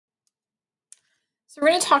So we're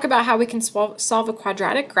going to talk about how we can solve a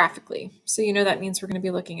quadratic graphically. So you know that means we're going to be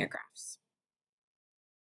looking at graphs.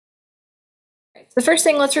 The first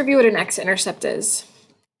thing, let's review what an x-intercept is.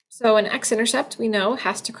 So an x-intercept, we know,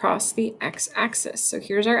 has to cross the x-axis. So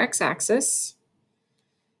here's our x-axis.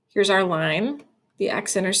 Here's our line. The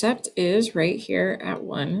x-intercept is right here at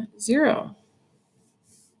 1, 0.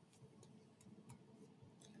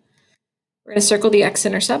 We're going to circle the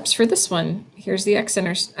x-intercepts for this one. Here's the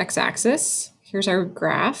x-axis. Here's our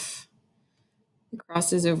graph. It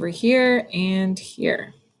crosses over here and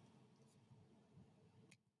here.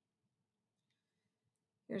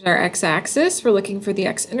 Here's our x-axis. We're looking for the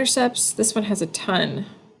x-intercepts. This one has a ton.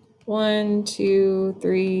 1, 2,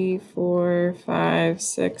 3, 4, 5,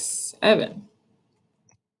 6, 7.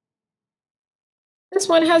 This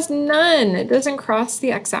one has none. It doesn't cross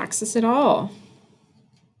the x-axis at all.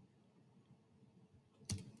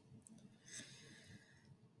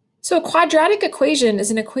 So a quadratic equation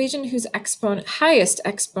is an equation whose highest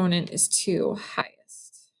exponent is 2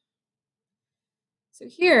 highest. So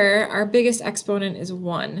here, our biggest exponent is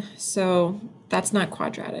 1. So that's not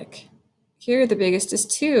quadratic. Here, the biggest is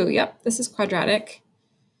 2. Yep, this is quadratic.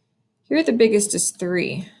 Here, the biggest is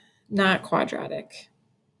 3, not quadratic.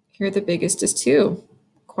 Here, the biggest is 2,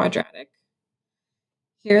 quadratic.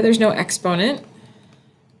 Here, there's no exponent.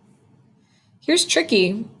 Here's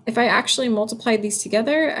tricky. If I actually multiplied these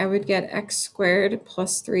together, I would get x squared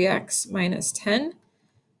plus 3x minus 10.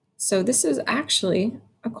 So this is actually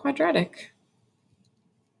a quadratic.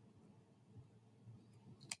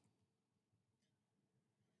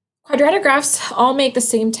 Quadratic graphs all make the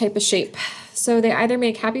same type of shape. So they either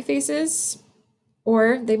make happy faces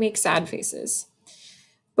or they make sad faces.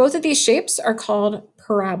 Both of these shapes are called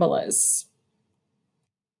parabolas.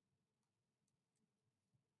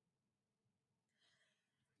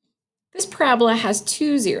 This parabola has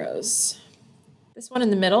 2 zeros. This one in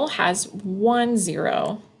the middle has 1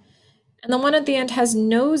 0. And the one at the end has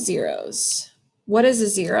no zeros. What is a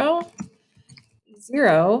 0?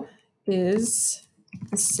 0 is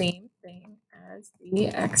the same thing as the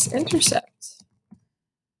x-intercept.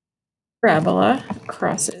 Parabola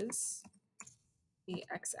crosses the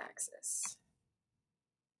x-axis.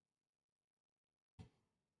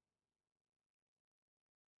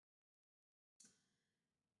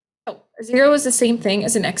 Oh, a 0 is the same thing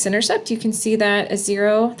as an x-intercept. You can see that a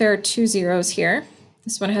 0, there are 2 zeros here.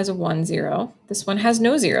 This one has a 1 0. This one has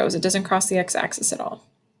no zeros. It doesn't cross the x-axis at all.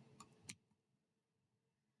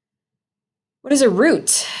 What is a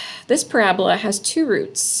root? This parabola has 2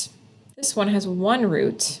 roots. This one has 1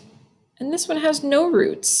 root, and this one has no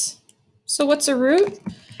roots. So what's a root?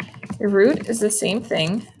 A root is the same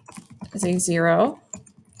thing as a 0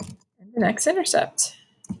 and an x-intercept.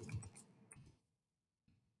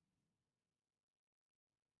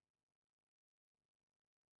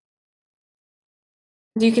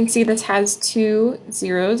 You can see this has 2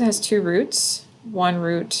 zeros, has 2 roots, 1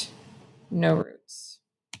 root, no roots.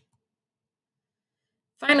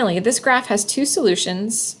 Finally, this graph has 2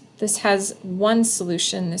 solutions. This has 1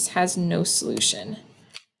 solution, this has no solution.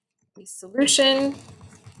 The solution,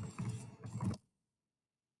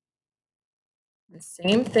 the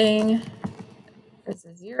same thing as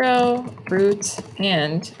a 0, root,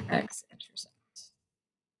 and x-intercept.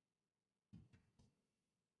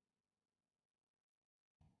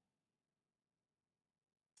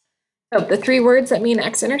 So the 3 words that mean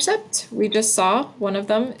x-intercept, we just saw one of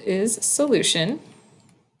them is solution,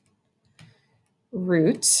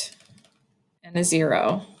 root, and a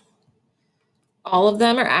 0. All of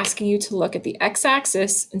them are asking you to look at the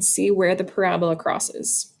x-axis and see where the parabola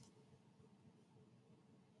crosses.